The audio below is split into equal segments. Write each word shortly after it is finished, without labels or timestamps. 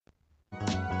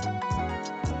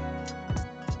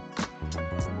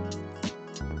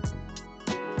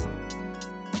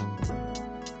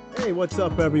Hey, what's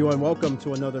up, everyone? Welcome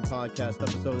to another podcast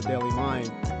episode of Daily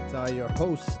Mind. It's your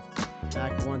host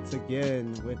back once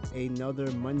again with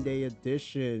another Monday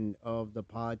edition of the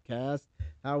podcast.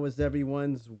 How is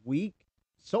everyone's week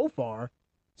so far?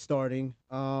 Starting,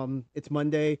 it's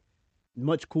Monday,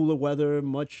 much cooler weather,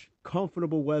 much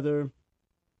comfortable weather.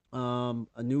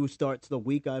 A new start to the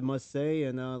week, I must say,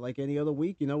 and like any other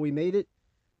week, we made it.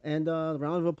 And a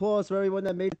round of applause for everyone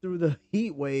that made it through the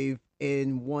heat wave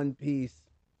in one piece.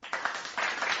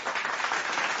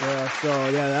 Yeah, so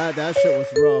yeah, that shit was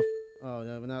rough. Oh,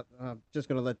 no, we're not. I'm just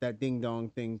gonna let that ding dong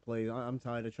thing play. I'm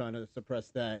tired of trying to suppress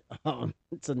that.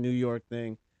 It's a New York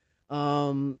thing.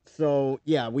 So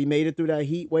yeah, we made it through that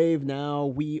heat wave. Now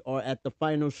we are at the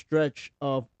final stretch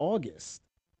of August.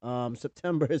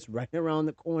 September is right around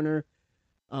the corner.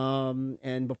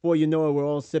 And before you know it, we're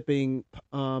all sipping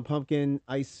pumpkin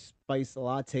ice spice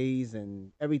lattes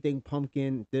and everything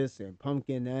pumpkin this and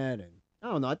pumpkin that, and I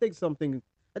don't know. I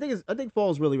think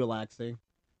fall is really relaxing.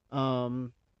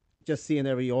 Um, just seeing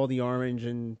all the orange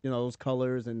and those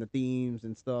colors and the themes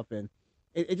and stuff, and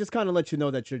it just kind of lets you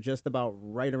know that you're just about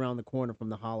right around the corner from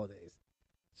the holidays.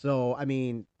 So I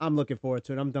mean, I'm looking forward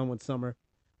to it. I'm done with summer,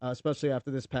 especially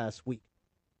after this past week.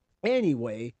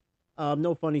 Anyway,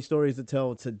 no funny stories to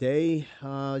tell today.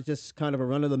 Just kind of a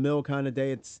run of the mill kind of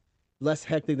day. It's less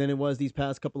hectic than it was these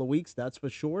past couple of weeks, that's for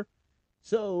sure.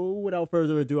 So, without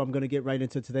further ado, I'm going to get right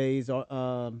into today's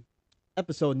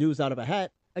episode news out of a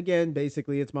hat. Again,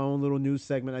 basically, it's my own little news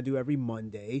segment I do every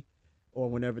Monday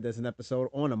or whenever there's an episode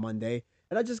on a Monday.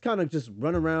 And I just kind of just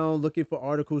run around looking for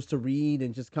articles to read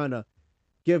and just kind of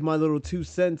give my little 2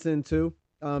 cents into.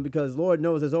 Because Lord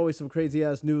knows there's always some crazy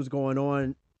ass news going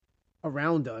on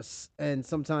around us, and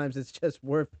sometimes it's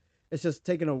just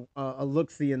taking a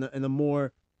look see in a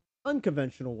more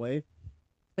unconventional way.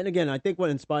 And again, I think what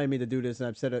inspired me to do this, and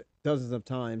I've said it dozens of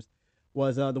times,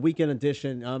 was the Weekend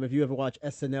Edition. If you ever watch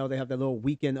SNL, they have that little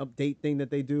weekend update thing that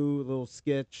they do, a little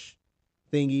sketch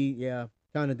thingy. Yeah,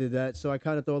 kind of did that. So I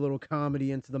kind of throw a little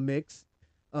comedy into the mix.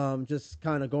 Just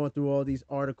kind of going through all these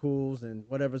articles and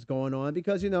whatever's going on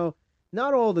because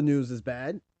not all the news is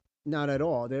bad, not at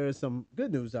all. There is some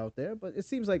good news out there, but it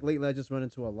seems like lately I just run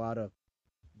into a lot of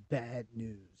bad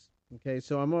news. Okay,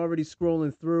 so I'm already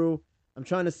scrolling through. I'm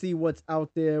trying to see what's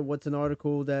out there, what's an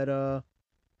article that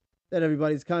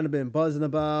everybody's kind of been buzzing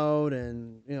about,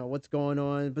 and what's going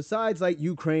on besides like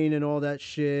Ukraine and all that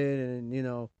shit, and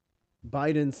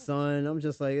Biden's son. I'm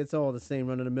just like, it's all the same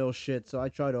run of the mill shit. So I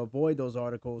try to avoid those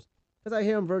articles because I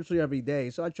hear them virtually every day.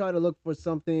 So I try to look for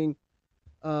something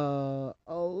a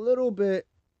little bit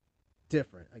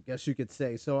different, I guess you could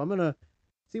say. So I'm gonna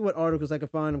see what articles I can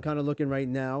find. I'm kind of looking right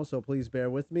now, so please bear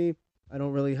with me. I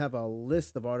don't really have a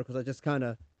list of articles. I just kind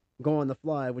of go on the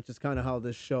fly, which is kind of how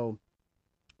this show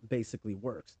basically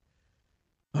works.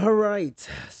 All right,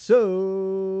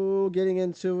 so getting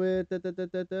into it.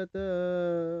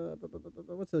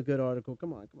 What's a good article?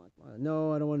 Come on, come on, come on.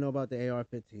 No, I don't want to know about the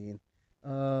AR-15.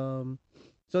 Um,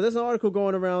 so there's an article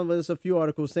going around. There's a few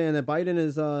articles saying that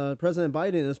President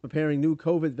Biden is preparing new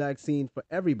COVID vaccine for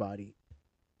everybody.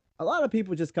 A lot of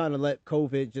people just kind of let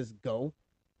COVID just go.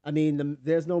 I mean,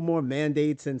 there's no more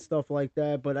mandates and stuff like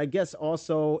that. But I guess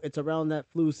also it's around that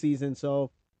flu season, so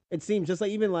it seems just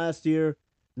like even last year,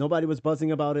 nobody was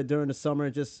buzzing about it during the summer.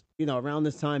 Just around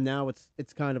this time now,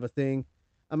 it's kind of a thing.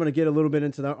 I'm gonna get a little bit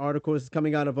into that article. It's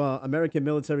coming out of American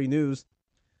Military News.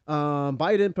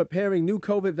 Biden preparing new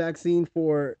COVID vaccine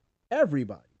for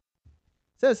everybody.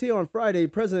 Says here on Friday,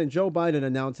 President Joe Biden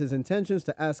announced his intentions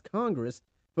to ask Congress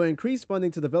for increased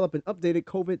funding to develop an updated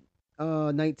COVID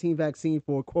 19 vaccine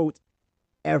for, quote,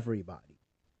 everybody.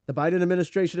 The Biden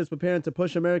administration is preparing to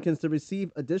push Americans to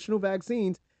receive additional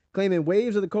vaccines, claiming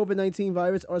waves of the COVID 19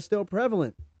 virus are still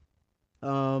prevalent.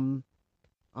 Um,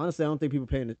 Honestly, I don't think people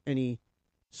paying any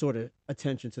sort of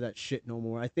attention to that shit no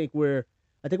more. I think we're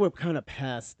kind of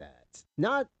past that.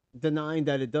 Not denying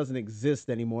that it doesn't exist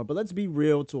anymore, but let's be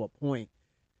real to a point.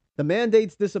 The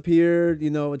mandates disappeared.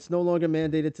 It's no longer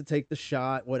mandated to take the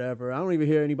shot, whatever. I don't even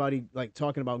hear anybody like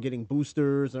talking about getting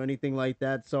boosters or anything like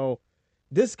that. So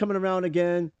this coming around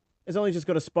again is only just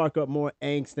going to spark up more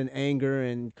angst and anger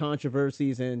and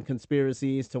controversies and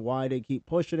conspiracies to why they keep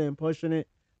pushing it and pushing it.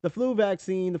 The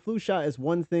flu shot is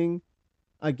one thing,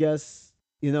 I guess,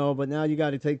 but now you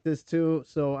got to take this too.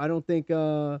 So I don't think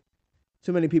too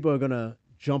many people are gonna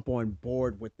jump on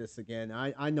board with this again.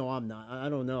 I know I'm not. I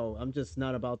don't know. I'm just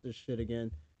not about this shit again.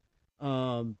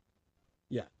 Um,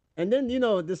 yeah. And then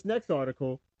this next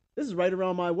article, this is right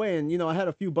around my way, and I had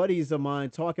a few buddies of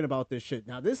mine talking about this shit.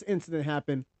 Now this incident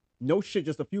happened, no shit,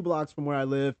 just a few blocks from where I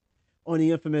live, on the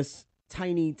infamous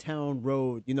Tiny Town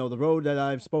Road. You know, the road that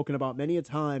I've spoken about many a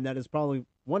time. That is probably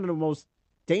one of the most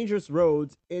dangerous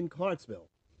roads in Clarksville.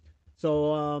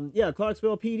 So, yeah,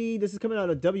 Clarksville PD. This is coming out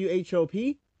of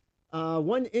WHOP.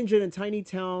 One injured in Tiny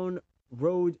Town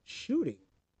Road shooting.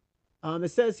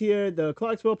 It says here the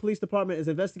Clarksville Police Department is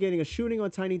investigating a shooting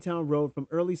on Tiny Town Road from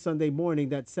early Sunday morning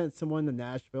that sent someone to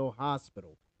Nashville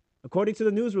Hospital. According to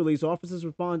the news release, officers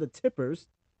responded to tippers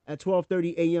at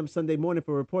 12:30 a.m. Sunday morning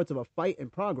for reports of a fight in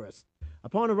progress.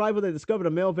 Upon arrival, they discovered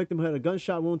a male victim who had a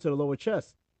gunshot wound to the lower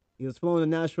chest. He was flown to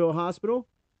Nashville Hospital,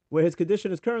 where his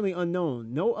condition is currently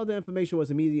unknown. No other information was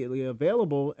immediately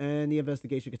available, and the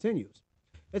investigation continues.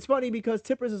 It's funny because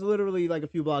Tippers is literally like a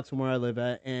few blocks from where I live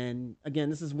at, and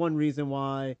again, this is one reason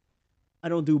why I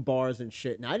don't do bars and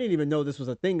shit. Now, I didn't even know this was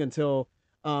a thing until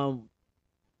um,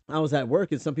 I was at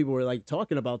work, and some people were like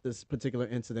talking about this particular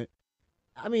incident.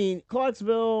 I mean,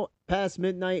 Clarksville past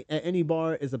midnight at any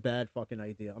bar is a bad fucking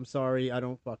idea. I'm sorry, I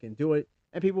don't fucking do it.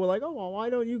 And people were like, "Oh, well, why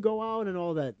don't you go out and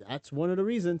all that?" That's one of the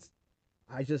reasons.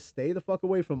 I just stay the fuck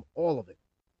away from all of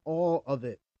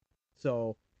it.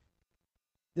 So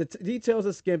the details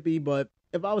are skimpy, but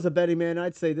if I was a betting man,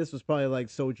 I'd say this was probably like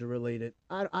soldier related.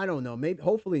 I don't know, maybe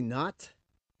hopefully not,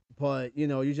 but you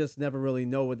know, you just never really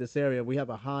know with this area. We have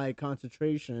a high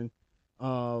concentration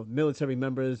of military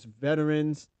members,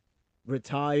 veterans,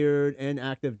 retired, and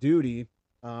active duty,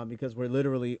 because we're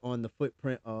literally on the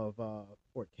footprint of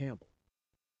Fort Campbell.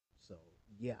 So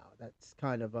yeah, that's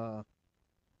kind of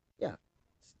yeah,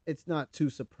 it's not too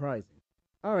surprising.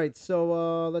 All right,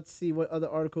 so let's see what other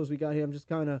articles we got here. I'm just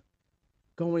kind of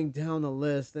going down the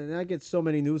list, and I get so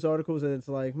many news articles, and it's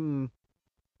like,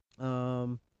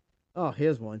 um, oh,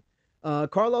 here's one.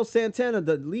 Carlos Santana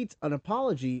deletes an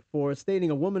apology for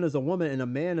stating a woman is a woman and a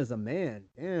man is a man.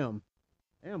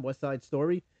 Damn, West Side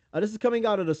Story. This is coming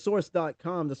out of the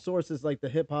source.com. The source is like the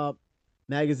hip hop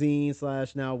magazine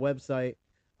slash now website.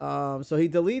 So he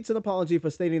deletes an apology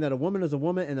for stating that a woman is a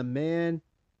woman and a man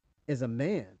is a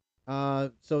man.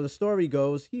 So the story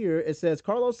goes here. It says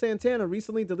Carlos Santana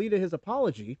recently deleted his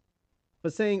apology for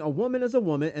saying a woman is a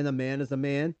woman and a man is a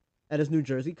man at his New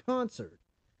Jersey concert.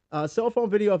 A cell phone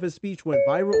video of his speech went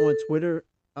viral on Twitter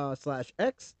slash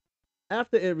X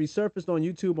after it resurfaced on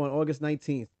YouTube on August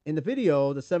 19th. In the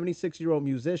video, the 76-year-old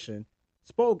musician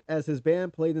spoke as his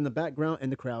band played in the background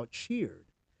and the crowd cheered.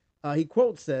 He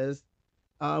quote says,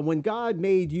 when God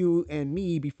made you and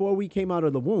me before we came out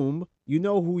of the womb, you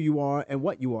know who you are and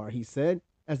what you are, he said,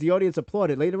 as the audience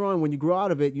applauded. Later on, when you grow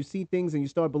out of it, you see things and you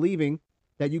start believing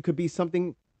that you could be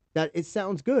something that it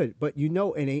sounds good, but you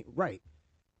know it ain't right.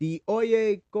 The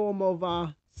Oye Como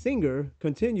Va singer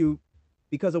continued,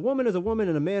 because a woman is a woman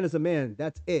and a man is a man.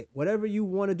 That's it. Whatever you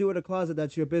want to do in the closet,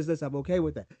 that's your business. I'm okay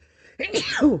with that.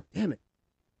 Oh, damn it.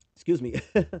 Excuse me.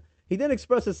 He then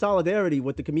expressed his solidarity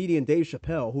with the comedian Dave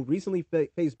Chappelle, who recently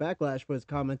faced backlash for his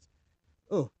comments.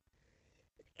 Oh,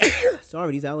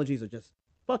 sorry, these allergies are just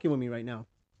fucking with me right now.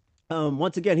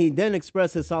 Once again, he then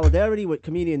expressed his solidarity with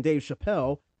comedian Dave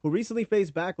Chappelle, who recently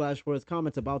faced backlash for his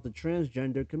comments about the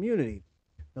transgender community.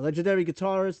 The legendary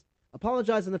guitarist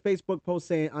apologized in a Facebook post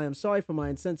saying, "I am sorry for my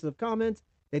insensitive comments.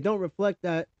 They don't reflect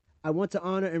that. I want to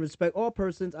honor and respect all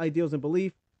persons, ideals, and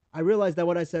belief. I realize that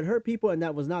what I said hurt people, and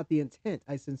that was not the intent.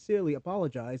 I sincerely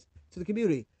apologize to the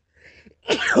community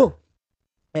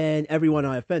and everyone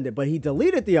I offended." But he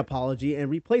deleted the apology and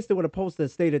replaced it with a post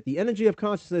that stated, "The energy of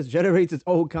consciousness generates its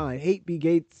own kind. Hate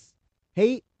begates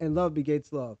hate, and love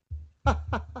begates love."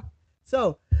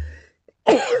 So,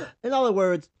 in other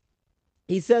words,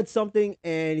 he said something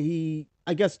and he,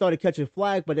 I guess, started catching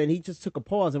flag, but then he just took a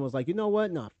pause and was like, you know what?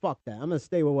 Nah, fuck that. I'm going to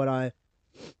stay with what I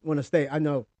want to stay. I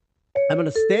know I'm going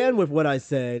to stand with what I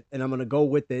said and I'm going to go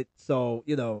with it. So,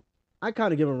 you know, I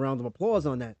kind of give him a round of applause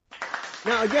on that.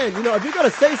 Now, again, you know, if you're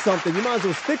going to say something, you might as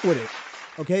well stick with it.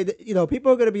 Okay. You know,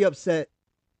 people are going to be upset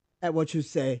at what you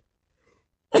say.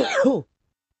 And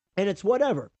it's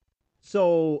whatever.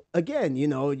 So again, you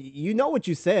know what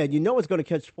you said, you know it's going to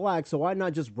catch flag. So why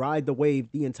not just ride the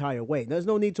wave the entire way? There's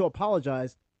no need to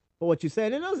apologize for what you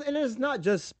said. And it's not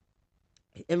just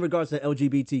in regards to the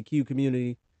LGBTQ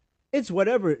community. It's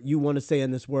whatever you want to say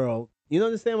in this world. You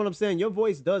understand what I'm saying? Your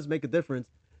voice does make a difference,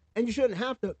 and you shouldn't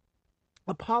have to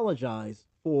apologize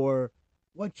for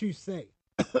what you say.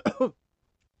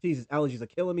 Jesus, allergies are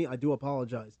killing me. I do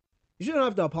apologize. You shouldn't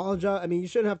have to apologize. I mean, you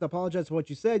shouldn't have to apologize for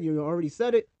what you said. You already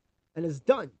said it, and it's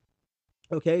done.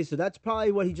 Okay, so that's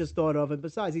probably what he just thought of. And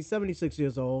besides, he's 76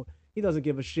 years old. He doesn't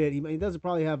give a shit. He doesn't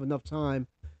probably have enough time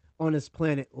on this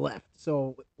planet left.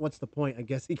 So what's the point? I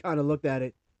guess he kind of looked at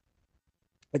it.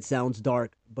 It sounds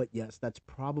dark, but yes, that's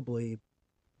probably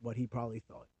what he probably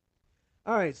thought.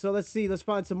 All right, so let's see. Let's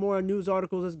find some more news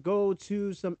articles. Let's go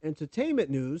to some entertainment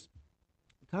news.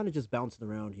 Kind of just bouncing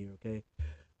around here, okay?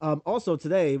 Also,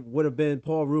 today would have been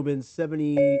Paul Rubin's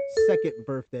 72nd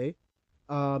birthday.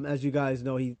 As you guys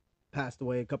know, he passed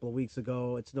away a couple of weeks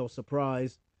ago. It's no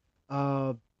surprise.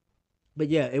 Uh, but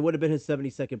yeah, it would have been his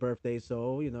 72nd birthday.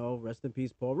 So, rest in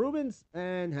peace, Paul Rubens,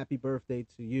 and happy birthday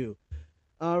to you.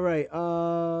 All right.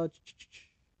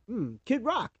 Kid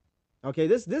Rock. Okay,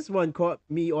 this one caught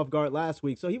me off guard last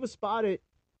week. So he was spotted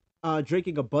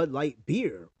drinking a Bud Light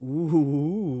beer.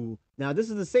 Ooh. Now, this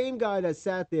is the same guy that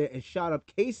sat there and shot up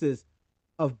cases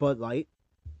of Bud Light,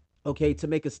 okay, to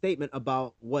make a statement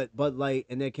about what Bud Light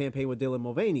and their campaign with Dylan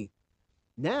Mulvaney.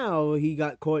 Now he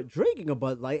got caught drinking a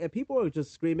Bud Light, and people are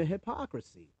just screaming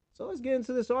hypocrisy. So let's get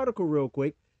into this article real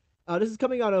quick. This is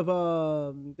coming out of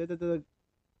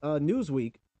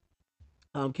Newsweek.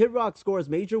 Kid Rock scores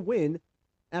major win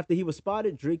after he was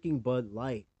spotted drinking Bud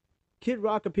Light. Kid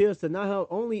Rock appears to not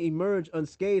only emerge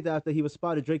unscathed after he was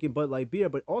spotted drinking Bud Light beer,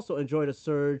 but also enjoyed a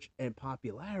surge in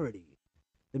popularity.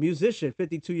 The musician,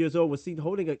 52 years old, was seen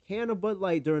holding a can of Bud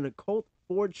Light during a Colt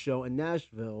Ford show in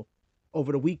Nashville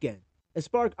over the weekend. It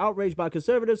sparked outrage by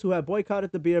conservatives who have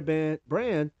boycotted the beer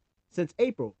brand since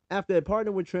April after it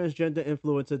partnered with transgender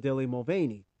influencer Dylan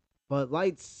Mulvaney. Bud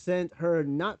Light sent her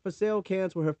not for sale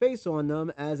cans with her face on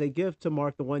them as a gift to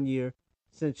mark the 1 year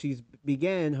since she's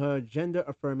began her gender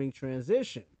affirming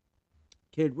transition.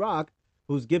 Kid Rock,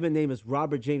 whose given name is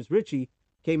Robert James Ritchie,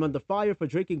 came under fire for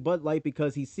drinking Bud Light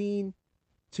because he's seen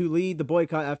to lead the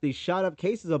boycott after he shot up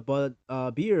cases of Bud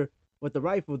beer with the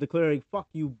rifle, declaring "Fuck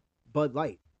you, Bud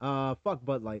Light." Fuck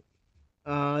Bud Light.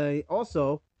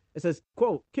 Also, it says,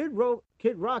 "quote Kid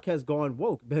Rock has gone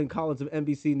woke." Ben Collins of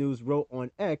NBC News wrote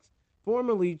on X,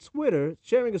 formerly Twitter,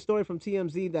 sharing a story from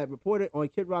TMZ that reported on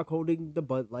Kid Rock holding the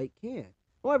Bud Light can.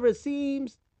 However, it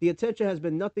seems the attention has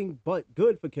been nothing but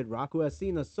good for Kid Rock, who has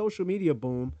seen a social media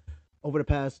boom over the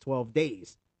past 12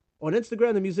 days. On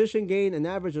Instagram, the musician gained an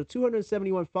average of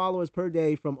 271 followers per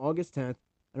day from August 10th,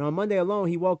 and on Monday alone,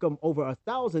 he welcomed over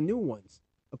 1,000 new ones.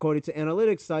 According to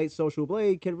analytics site Social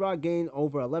Blade, Kid Rock gained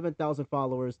over 11,000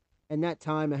 followers, and that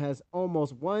time it has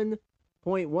almost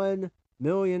 1.1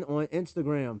 million on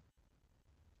Instagram.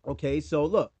 Okay, so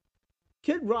look,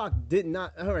 Kid Rock did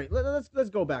not. All right, let's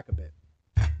go back a bit.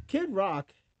 Kid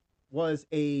Rock was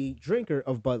a drinker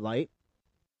of Bud Light.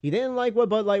 He didn't like what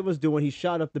Bud Light was doing. He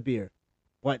shot up the beer.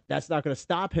 But that's not going to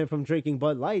stop him from drinking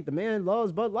Bud Light. The man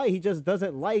loves Bud Light. He just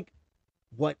doesn't like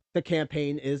what the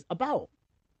campaign is about.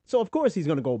 So, of course, he's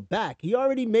going to go back. He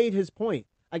already made his point.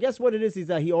 I guess what it is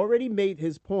that he already made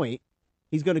his point.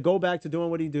 He's going to go back to doing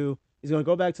what he do. He's going to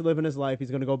go back to living his life.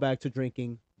 He's going to go back to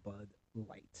drinking Bud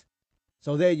Light.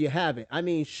 So there you have it. I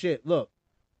mean, shit, look.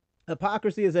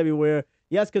 Hypocrisy is everywhere.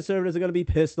 Yes, conservatives are going to be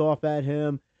pissed off at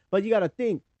him. But you got to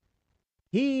think,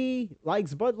 he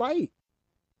likes Bud Light.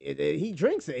 He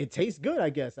drinks it. It tastes good, I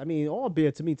guess. I mean, all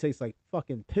beer to me tastes like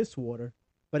fucking piss water.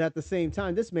 But at the same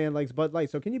time, this man likes Bud Light.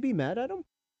 So can you be mad at him?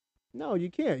 No, you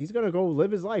can't. He's going to go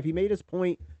live his life. He made his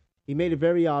point. He made it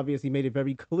very obvious. He made it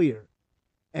very clear.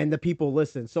 And the people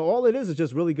listen. So all it is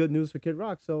just really good news for Kid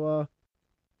Rock. So,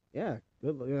 yeah,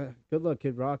 good luck,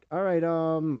 Kid Rock. All right,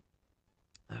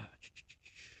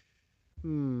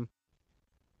 hmm.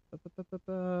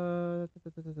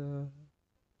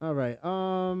 All right,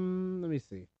 let me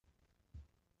see.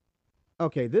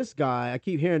 Okay, this guy, I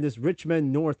keep hearing this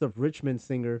Richmond North of Richmond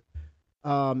singer,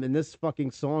 in this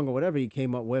fucking song or whatever he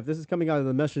came up with. This is coming out of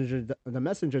the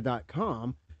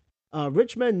messenger.com.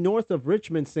 Richmond North of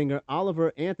Richmond singer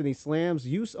Oliver Anthony slams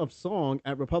use of song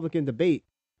at Republican debate.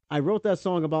 I wrote that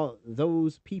song about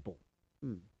those people.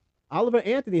 Oliver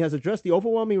Anthony has addressed the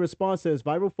overwhelming response to his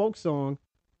viral folk song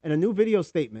in a new video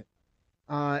statement.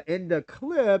 In the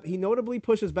clip, he notably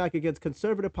pushes back against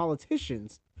conservative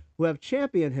politicians who have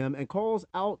championed him and calls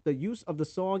out the use of the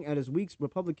song at his week's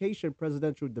Republican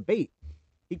presidential debate.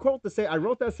 He quoted to say, "I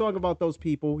wrote that song about those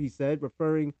people," he said,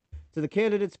 referring to the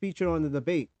candidates featured on the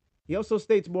debate. He also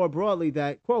states more broadly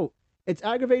that, quote, "It's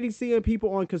aggravating seeing people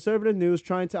on conservative news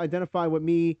trying to identify with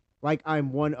me like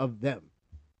I'm one of them."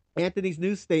 Anthony's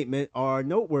news statement are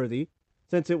noteworthy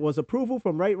since it was approval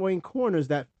from right-wing corners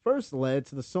that first led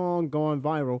to the song going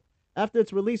viral after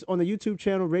its release on the YouTube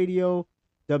channel Radio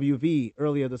WV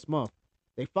earlier this month.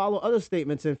 They follow other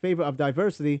statements in favor of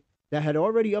diversity that had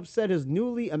already upset his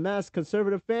newly amassed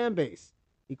conservative fan base.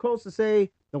 He quotes to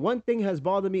say, "The one thing has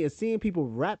bothered me is seeing people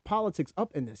wrap politics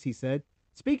up in this," he said,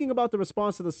 speaking about the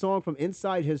response to the song from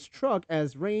inside his truck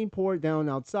as rain poured down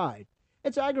outside.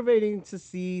 "It's aggravating to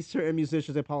see certain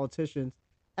musicians and politicians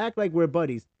act like we're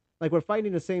buddies, like we're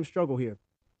fighting the same struggle here.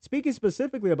 Speaking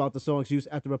specifically about the song's use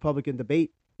at the Republican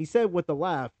debate, he said with a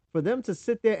laugh, "For them to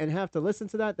sit there and have to listen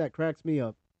to that, that cracks me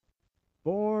up.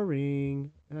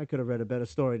 Boring." I could have read a better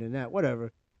story than that.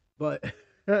 Whatever. But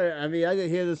I mean, I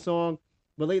didn't hear the song,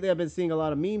 but lately I've been seeing a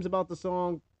lot of memes about the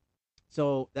song.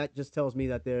 So that just tells me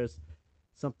that there's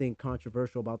something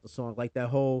controversial about the song, like that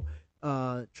whole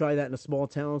 "try that in a small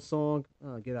town" song.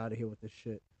 Get out of here with this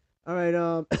shit. All right,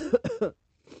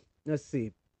 let's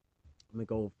see. I'm gonna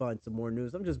go find some more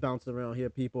news. I'm just bouncing around here,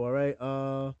 people. All right.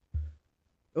 Oh,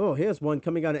 here's one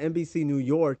coming out of NBC New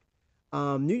York.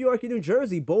 New York and New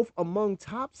Jersey, both among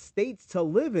top states to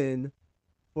live in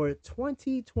for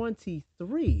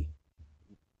 2023.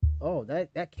 Oh,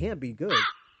 that can't be good.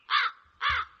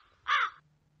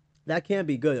 That can't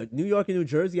be good. New York and New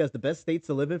Jersey as the best states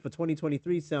to live in for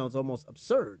 2023 sounds almost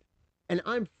absurd. And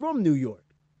I'm from New York.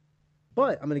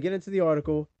 But I'm going to get into the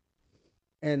article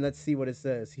and let's see what it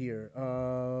says here.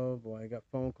 Oh, boy, I got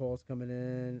phone calls coming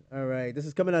in. All right. This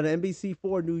is coming out of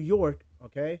NBC4 New York.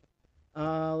 Okay.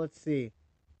 Let's see.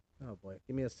 Oh, boy.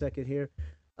 Give me a second here.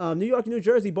 New York and New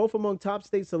Jersey, both among top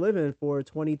states to live in for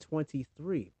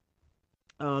 2023.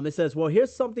 It says, well,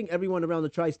 here's something everyone around the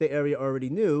tri-state area already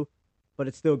knew, but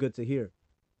it's still good to hear.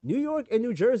 New York and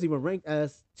New Jersey were ranked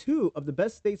as two of the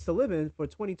best states to live in for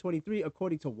 2023,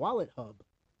 according to Wallet Hub.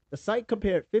 The site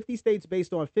compared 50 states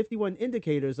based on 51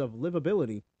 indicators of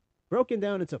livability, broken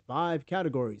down into 5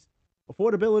 categories: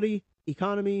 affordability,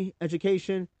 economy,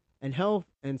 education, and health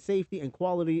and safety and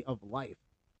quality of life.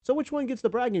 So which one gets the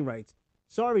bragging rights?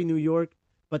 Sorry, New York,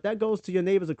 but that goes to your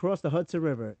neighbors across the Hudson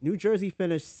River. New Jersey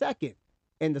finished second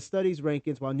in the study's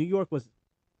rankings, while New York was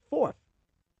fourth,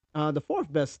 the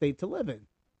fourth best state to live in.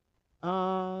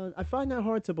 I find that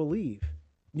hard to believe.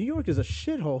 New York is a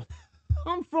shithole.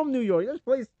 I'm from New York. This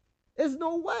place, there's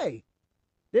no way.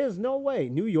 There's no way.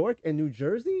 New York and New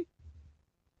Jersey?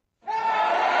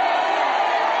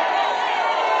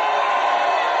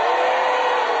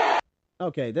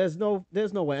 Okay, there's no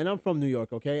way. And I'm from New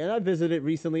York, okay? And I visited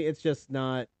recently. It's just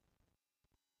not.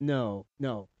 No,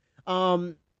 no.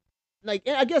 Um, like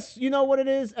I guess you know what it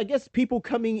is. I guess people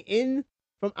coming in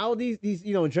from out these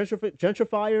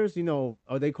gentrifiers,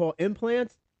 are they called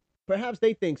implants? Perhaps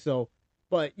they think so,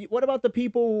 but what about the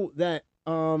people that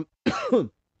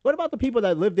what about the people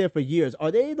that lived there for years?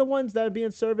 Are they the ones that are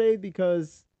being surveyed?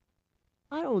 Because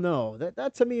I don't know.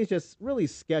 That to me is just really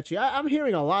sketchy. I'm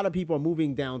hearing a lot of people are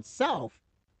moving down south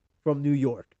from New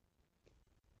York.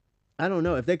 I don't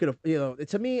know if they could,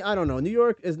 to me, I don't know. New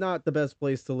York is not the best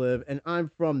place to live, and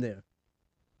I'm from there.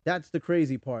 That's the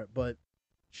crazy part, but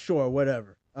sure,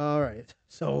 whatever. All right.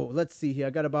 So let's see here.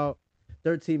 I got about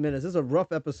 13 minutes. This is a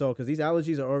rough episode because these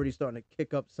allergies are already starting to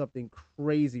kick up something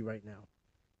crazy right now.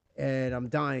 And I'm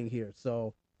dying here.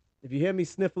 So if you hear me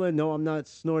sniffling, no, I'm not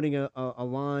snorting a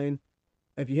line.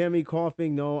 If you hear me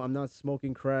coughing, no, I'm not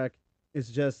smoking crack. It's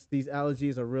just these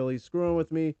allergies are really screwing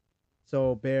with me.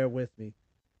 So bear with me.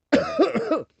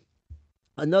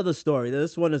 Another story.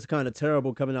 This one is kind of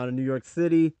terrible coming out of New York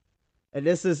City. And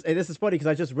this is funny because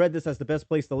I just read this as the best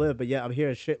place to live, but yeah, I'm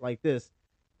hearing shit like this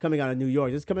coming out of New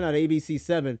York. This is coming out of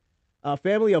ABC7. A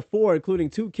family of 4, including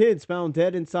 2 kids, found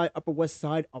dead inside Upper West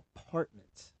Side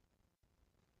apartment.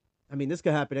 I mean, this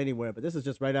could happen anywhere, but this is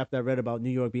just right after I read about New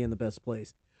York being the best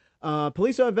place.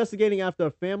 Police are investigating after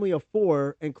a family of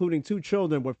 4, including 2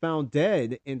 children, were found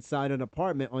dead inside an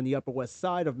apartment on the Upper West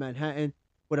Side of Manhattan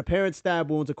with apparent stab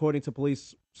wounds, according to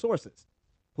police sources.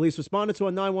 Police responded to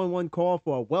a 911 call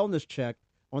for a wellness check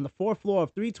on the 4th floor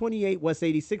of 328 West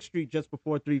 86th Street just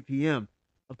before 3 p.m.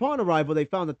 Upon arrival, they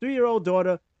found a 3-year-old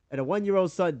daughter and a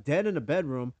 1-year-old son dead in the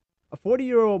bedroom, a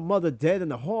 40-year-old mother dead in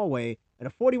the hallway, and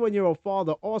a 41-year-old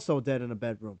father also dead in the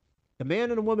bedroom. The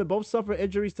man and the woman both suffered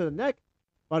injuries to the neck,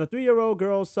 while the 3-year-old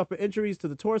girl suffered injuries to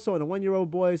the torso and the 1-year-old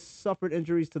boy suffered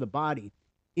injuries to the body.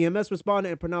 EMS responded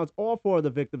and pronounced all 4 of the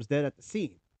victims dead at the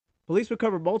scene. Police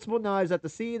recovered multiple knives at the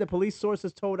scene. The police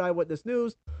sources told Eyewitness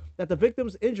News that the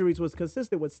victims' injuries was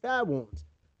consistent with stab wounds.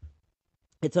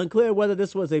 It's unclear whether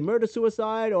this was a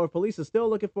murder-suicide or if police are still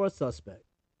looking for a suspect.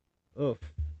 Oof.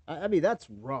 I mean, that's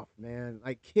rough, man.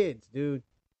 Like, kids, dude.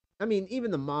 I mean,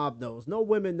 even the mob knows. No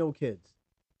women, no kids.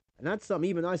 And that's something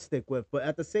even I stick with. But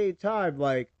at the same time,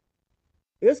 like,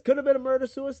 this could have been a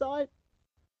murder-suicide.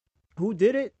 Who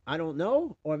did it? I don't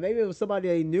know. Or maybe it was somebody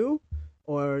they knew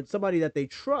or somebody that they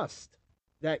trust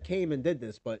that came and did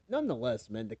this. But nonetheless,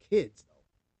 man, the kids, though.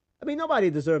 I mean, nobody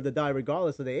deserved to die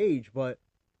regardless of their age, but,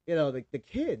 the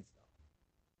kids,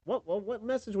 though. What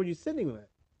message were you sending with?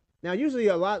 Now, usually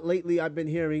a lot lately I've been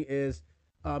hearing is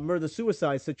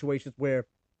murder-suicide situations where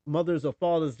mothers or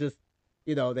fathers just,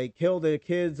 they kill their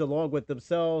kids along with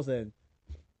themselves and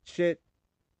shit.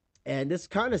 And this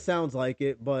kind of sounds like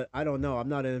it, but I don't know. I'm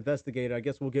not an investigator. I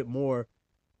guess we'll get more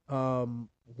um,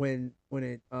 when when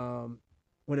it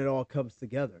when it all comes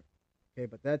together. Okay,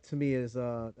 but that to me is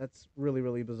that's really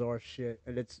really bizarre shit,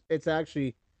 and it's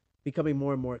actually becoming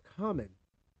more and more common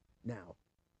now.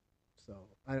 So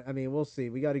I mean, we'll see.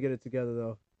 We got to get it together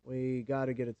though. We got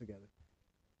to get it together.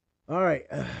 All right,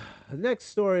 next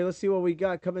story. Let's see what we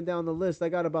got coming down the list. I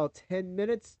got about 10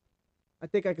 minutes. I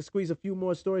think I can squeeze a few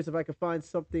more stories if I can find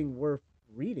something worth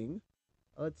reading.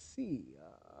 Let's see.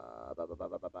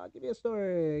 Give me a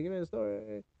story. Give me a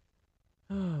story.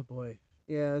 Oh boy.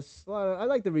 Yes, I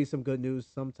like to read some good news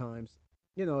sometimes.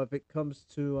 You know, if it comes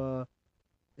to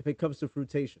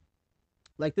fruitation,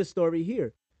 like this story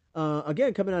here.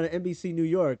 Again, coming out of NBC New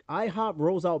York, IHOP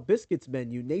rolls out biscuits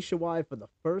menu nationwide for the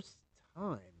first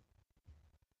time.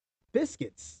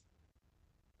 Biscuits.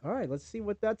 All right, let's see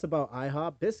what that's about.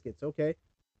 IHOP biscuits. Okay.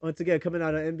 Once again, coming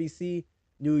out of NBC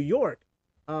New York,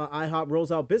 IHOP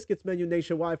rolls out biscuits menu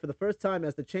nationwide for the first time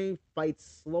as the chain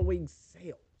fights slowing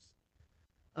sales.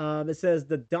 It says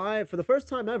the dime for the first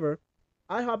time ever,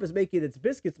 IHOP is making its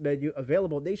biscuits menu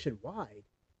available nationwide.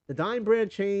 The Dime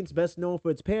brand chains, best known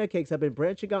for its pancakes, have been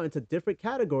branching out into different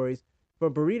categories,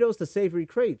 from burritos to savory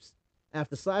crepes,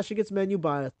 after slashing its menu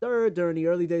by a third during the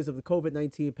early days of the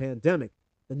COVID-19 pandemic.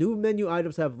 The new menu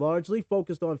items have largely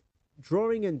focused on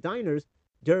drawing in diners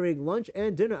during lunch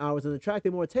and dinner hours and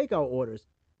attracting more takeout orders.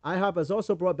 IHOP has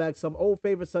also brought back some old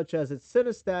favorites such as its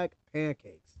Cinestack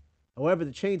pancakes. However,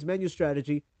 the chain's menu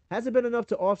strategy hasn't been enough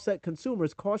to offset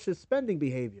consumers' cautious spending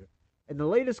behavior. In the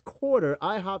latest quarter,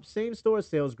 IHOP's same-store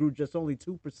sales grew just only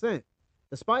 2%,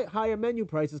 despite higher menu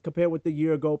prices compared with the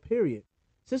year-ago period.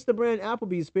 Sister brand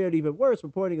Applebee's fared even worse,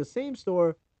 reporting a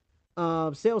same-store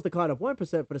sales decline of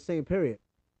 1% for the same period.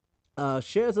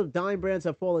 Shares of Dime brands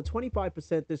have fallen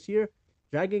 25% this year,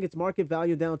 dragging its market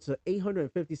value down to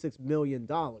 $856 million.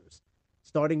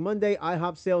 Starting Monday,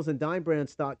 IHOP sales and Dime brand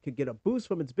stock could get a boost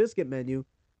from its biscuit menu.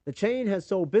 The chain has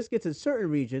sold biscuits in certain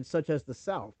regions, such as the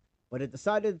South, but it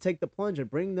decided to take the plunge and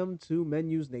bring them to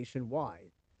menus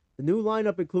nationwide. The new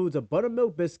lineup includes a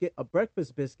buttermilk biscuit, a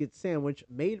breakfast biscuit sandwich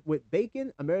made with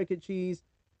bacon, American cheese,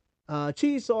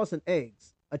 cheese sauce, and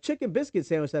eggs, a chicken biscuit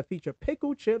sandwich that features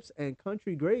pickle chips and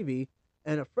country gravy,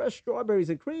 and a fresh strawberries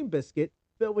and cream biscuit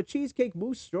filled with cheesecake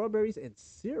mousse, strawberries, and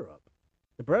syrup.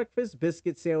 The breakfast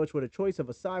biscuit sandwich with a choice of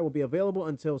a side will be available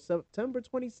until September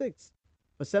 26th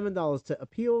for $7 to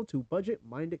appeal to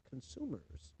budget-minded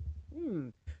consumers.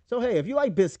 So hey, if you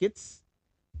like biscuits,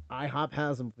 IHOP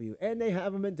has them for you, and they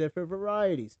have them in different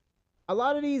varieties. A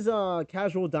lot of these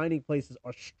casual dining places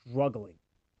are struggling.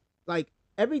 Like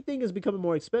everything is becoming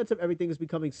more expensive. Everything is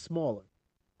becoming smaller.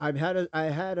 I had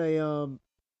a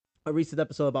recent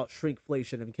episode about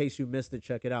shrinkflation. In case you missed it,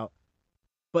 check it out.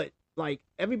 But like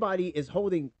everybody is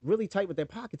holding really tight with their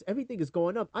pockets. Everything is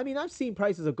going up. I mean, I've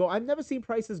never seen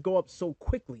prices go up so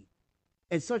quickly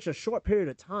in such a short period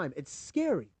of time. It's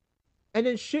scary. And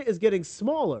then shit is getting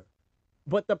smaller,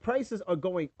 but the prices are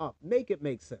going up. Make it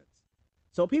make sense.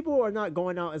 So people who are not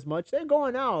going out as much, they're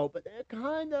going out, but they're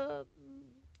kind of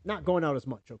not going out as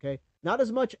much, okay? Not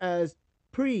as much as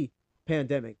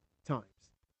pre-pandemic times.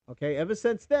 Okay, ever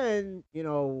since then,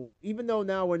 even though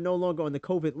now we're no longer on the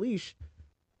COVID leash,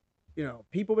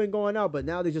 people been going out, but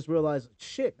now they just realize,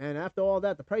 shit, man, after all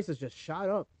that, the prices just shot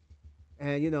up.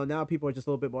 And, now people are just a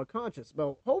little bit more conscious.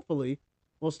 But hopefully,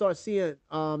 we'll start seeing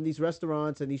these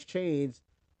restaurants and these chains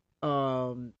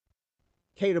um,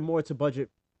 cater more to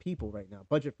budget people right now,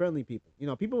 budget friendly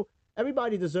people.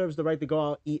 Everybody deserves the right to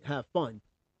go out, eat, have fun.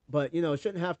 But,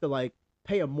 shouldn't have to, like,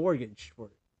 pay a mortgage for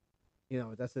it.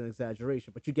 That's an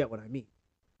exaggeration, but you get what I mean.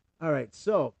 All right,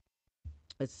 so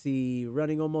let's see,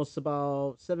 running almost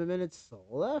about 7 minutes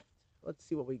left. Let's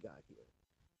see what we got here.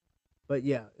 But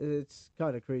yeah, it's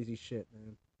kind of crazy shit,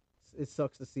 man. It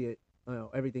sucks to see it.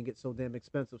 Everything gets so damn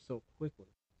expensive so quickly.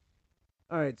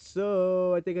 All right,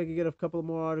 so I think I can get a couple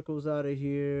more articles out of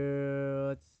here.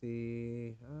 Let's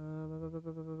see.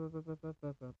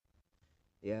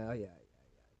 Yeah.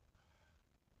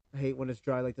 I hate when it's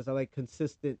dry like this. I like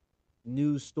consistent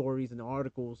news stories and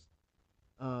articles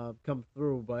come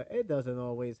through, but it doesn't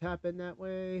always happen that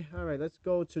way. All right, let's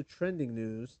go to trending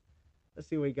news. Let's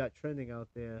see what we got trending out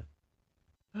there.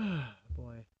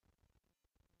 Boy.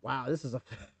 Wow, this is a.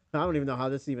 I don't even know how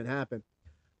this even happened.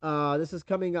 This is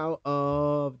coming out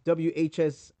of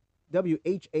WHAS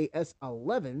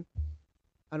 11.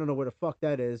 I don't know where the fuck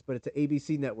that is, but it's an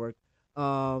ABC network.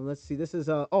 Let's see. This is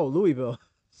Louisville.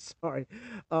 Sorry.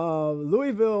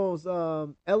 Louisville's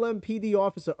LMPD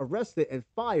officer arrested and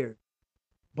fired,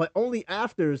 but only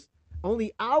hours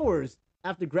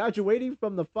after graduating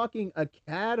from the fucking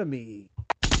academy.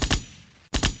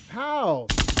 How?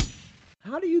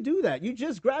 How do you do that? You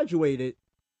just graduated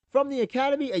from the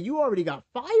academy and you already got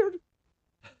fired?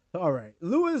 All right.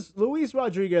 Luis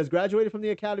Rodriguez graduated from the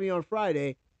academy on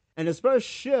Friday, and his first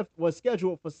shift was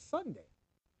scheduled for Sunday.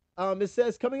 It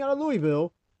says coming out of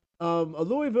Louisville, a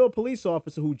Louisville police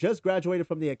officer who just graduated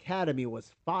from the academy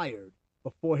was fired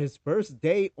before his first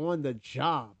day on the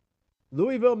job.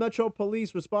 Louisville Metro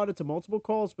Police responded to multiple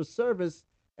calls for service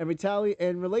and retaliate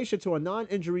in relation to a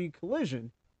non-injury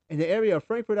collision in the area of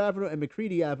Frankfort Avenue and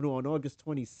McCready Avenue on August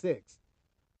 26th.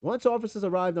 Once officers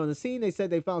arrived on the scene, they said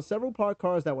they found several parked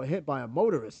cars that were hit by a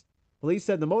motorist. Police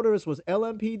said the motorist was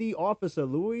LMPD officer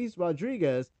Luis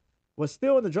Rodriguez, was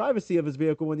still in the driver's seat of his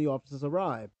vehicle when the officers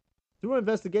arrived. Through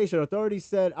investigation, authorities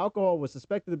said alcohol was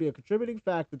suspected to be a contributing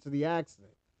factor to the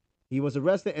accident. He was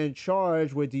arrested and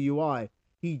charged with DUI.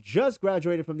 He just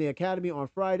graduated from the academy on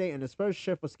Friday, and his first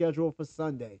shift was scheduled for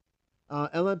Sunday.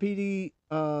 LMPD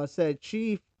said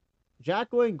Chief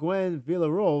Jacqueline Gwen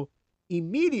Villarreal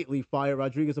immediately fired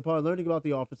Rodriguez upon learning about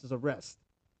the officer's arrest.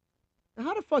 Now,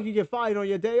 how the fuck you get fired on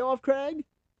your day off, Craig?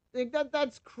 Like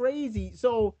that's crazy.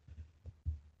 So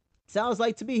sounds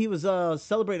like to me he was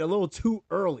celebrating a little too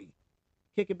early,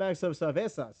 kicking back some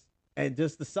cervezas, and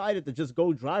just decided to just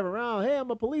go drive around. Hey, I'm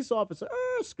a police officer.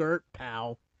 Skirt,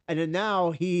 pal. And then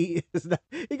now he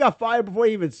got fired before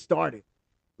he even started.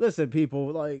 Listen,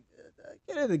 people, like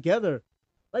get it together.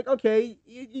 Like, okay,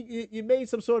 you made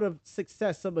some sort of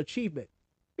success, some achievement.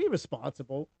 Be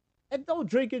responsible and don't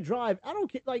drink and drive. I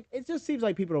don't care. Like, it just seems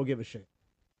like people don't give a shit.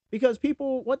 Because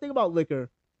people, one thing about liquor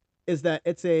is that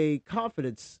it's a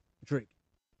confidence drink.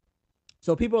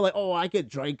 So people are like, oh, I could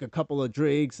drink a couple of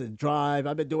drinks and drive.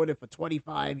 I've been doing it for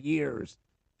 25 years.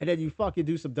 And then you fucking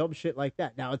do some dumb shit like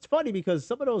that. Now, it's funny because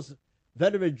some of those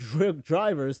veteran drunk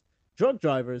drivers,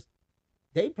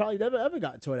 they probably never ever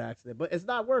got into an accident, but it's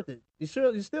not worth it. You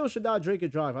still should not drink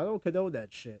and drive. I don't condone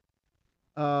that shit.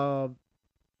 Um,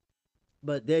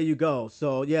 but there you go.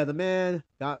 So yeah, the man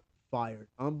got fired.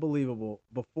 Unbelievable.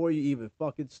 Before you even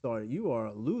fucking started, you are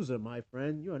a loser, my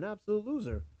friend. You're an absolute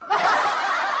loser.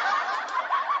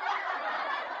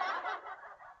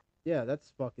 Yeah,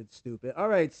 that's fucking stupid. All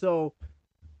right, so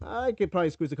I could probably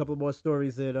squeeze a couple more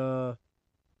stories in. Damn,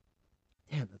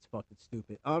 that's fucking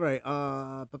stupid. All right,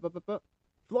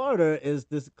 Florida is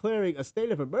declaring a state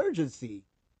of emergency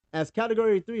as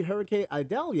Category 3 Hurricane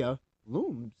Idalia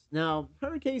looms. Now,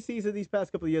 hurricane season these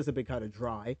past couple of years have been kind of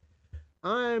dry.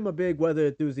 I'm a big weather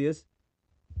enthusiast.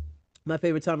 My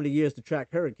favorite time of the year is to track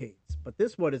hurricanes, but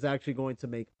this one is actually going to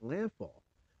make landfall.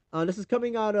 This is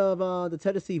coming out of the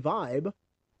Tennessee Vibe.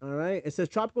 All right, it says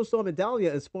Tropical Storm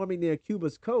Idalia is forming near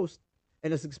Cuba's coast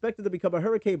and is expected to become a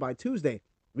hurricane by Tuesday,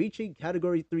 reaching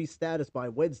Category 3 status by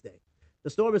Wednesday. The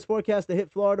storm is forecast to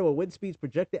hit Florida with wind speeds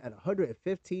projected at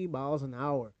 115 miles an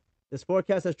hour. This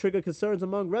forecast has triggered concerns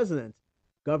among residents.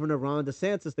 Governor Ron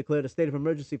DeSantis declared a state of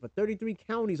emergency for 33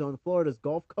 counties on Florida's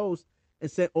Gulf Coast and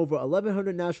sent over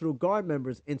 1,100 National Guard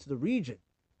members into the region.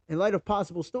 In light of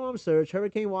possible storm surge,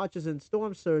 hurricane watches and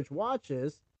storm surge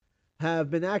watches have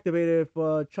been activated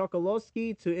for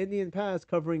Chokoloskee to Indian Pass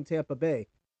covering Tampa Bay.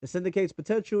 This indicates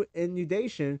potential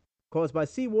inundation caused by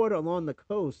seawater along the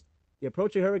coast. The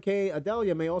approaching Hurricane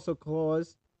Idalia may also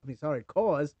cause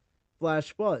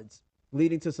flash floods,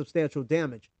 leading to substantial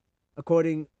damage.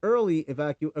 Accordingly, early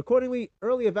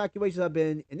evacuations have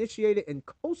been initiated in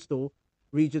coastal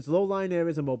regions, low-lying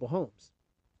areas, and mobile homes.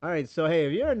 All right, so hey,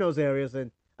 if you're in those areas,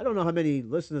 and I don't know how many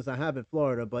listeners I have in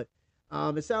Florida, but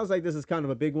it sounds like this is kind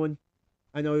of a big one.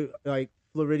 I know, like,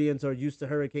 Floridians are used to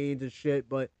hurricanes and shit,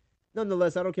 but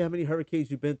nonetheless, I don't care how many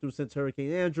hurricanes you've been through since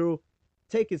Hurricane Andrew.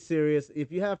 Take it serious.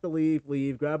 If you have to leave,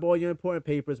 leave. Grab all your important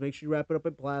papers. Make sure you wrap it up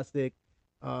in plastic.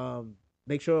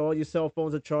 Make sure all your cell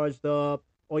phones are charged up.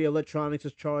 All your electronics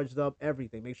is charged up.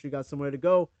 Everything. Make sure you got somewhere to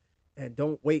go. And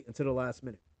don't wait until the last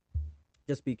minute.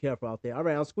 Just be careful out there. All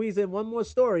right, I'll squeeze in one more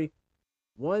story.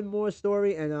 One more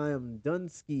story, and I am done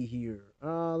ski here.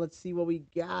 Let's see what we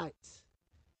got.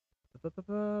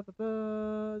 All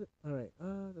right,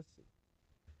 let's see.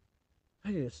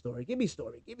 I need a story. Give me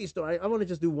story. Give me story. I want to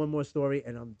just do one more story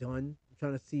and I'm done. I'm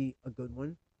trying to see a good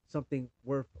one. Something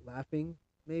worth laughing,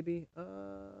 maybe.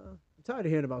 I'm tired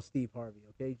of hearing about Steve Harvey,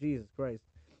 okay? Jesus Christ.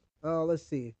 Let's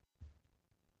see.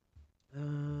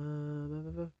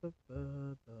 Anyway,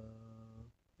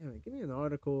 give me an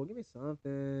article. Give me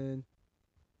something.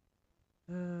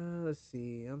 Let's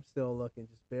see. I'm still looking.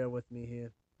 Just bear with me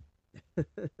here.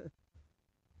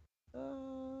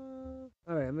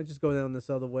 All right, I'm gonna just go down this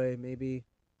other way, maybe.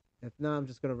 If not, I'm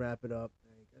just gonna wrap it up.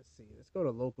 Right, let's see. Let's go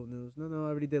to local news. No, I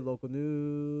already did local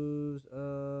news.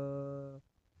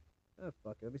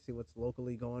 Fuck it. Let me see what's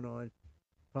locally going on.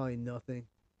 Probably nothing.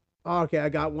 Oh, okay, I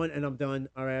got one and I'm done.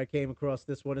 All right, I came across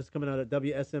this one. It's coming out of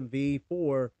WSMV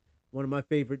 4, one of my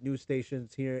favorite news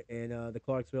stations here in the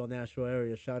Clarksville, Nashville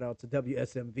area. Shout out to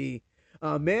WSMV.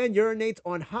 Man urinates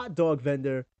on hot dog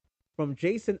vendor from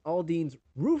Jason Aldean's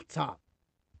rooftop.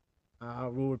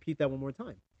 We'll repeat that one more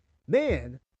time.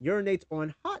 Man urinates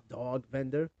on hot dog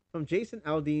vendor from Jason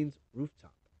Aldean's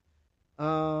rooftop.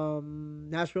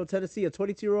 Nashville, Tennessee. A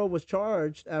 22-year-old was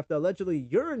charged after allegedly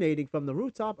urinating from the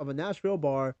rooftop of a Nashville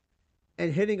bar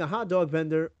and hitting a hot dog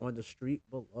vendor on the street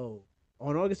below.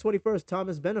 On August 21st,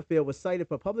 Thomas Benefield was cited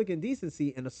for public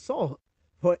indecency and assault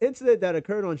for an incident that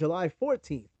occurred on July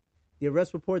 14th. The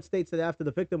arrest report states that after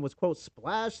the victim was, quote,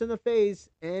 splashed in the face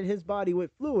and his body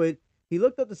with fluid, he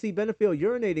looked up to see Benefield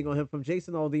urinating on him from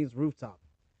Jason Aldean's rooftop.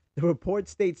 The report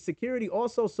states security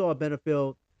also saw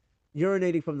Benefield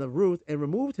urinating from the roof and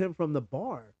removed him from the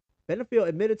bar. Benefield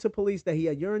admitted to police that he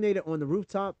had urinated on the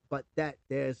rooftop, but that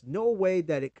there's no way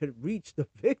that it could reach the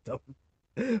victim.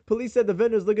 Police said the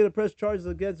vendor is looking to press charges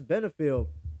against Benefield.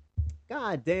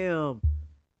 God damn.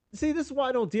 See, this is why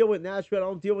I don't deal with Nashville. I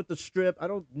don't deal with the strip. I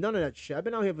don't, none of that shit. I've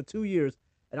been out here for 2 years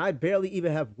and I barely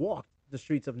even have walked the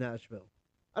streets of Nashville.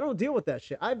 I don't deal with that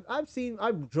shit. I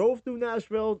drove through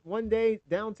Nashville one day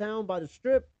downtown by the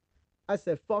strip. I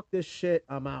said, fuck this shit.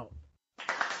 I'm out.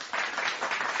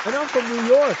 And I'm from New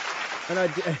York.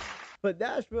 And but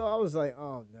Nashville, I was like,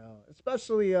 oh no.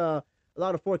 Especially a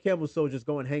lot of Fort Campbell soldiers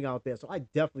go and hang out there. So I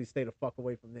definitely stay the fuck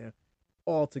away from there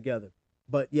altogether.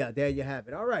 But yeah, there you have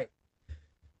it. All right.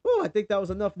 Oh, I think that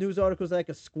was enough news articles that I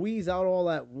could squeeze out all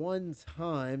at one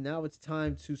time. Now it's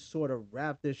time to sort of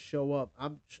wrap this show up.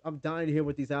 I'm dying to hear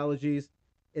with these allergies.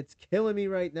 It's killing me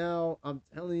right now. I'm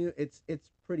telling you, it's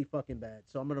pretty fucking bad.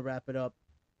 So I'm gonna wrap it up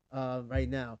right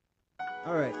now.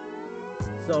 All right.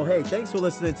 So, hey, thanks for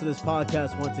listening to this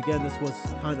podcast once again. This was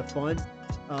kind of fun.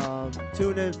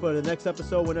 Tune in for the next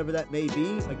episode, whenever that may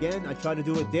be. Again, I try to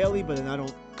do it daily, but then I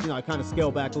don't, I kind of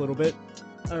scale back a little bit.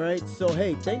 All right. So,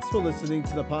 hey, thanks for listening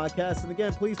to the podcast. And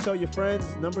again, please tell your friends.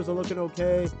 Numbers are looking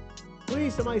okay.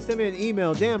 Please, somebody send me an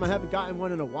email. Damn, I haven't gotten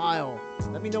one in a while.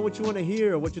 Let me know what you want to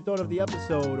hear, what you thought of the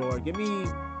episode, or give me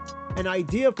an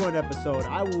idea for an episode.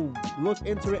 I will look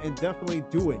into it and definitely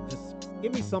do it. Just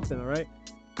give me something, all right?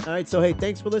 All right, so hey,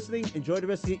 thanks for listening. Enjoy the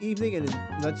rest of your evening, and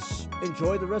let's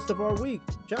enjoy the rest of our week.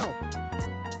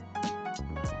 Ciao.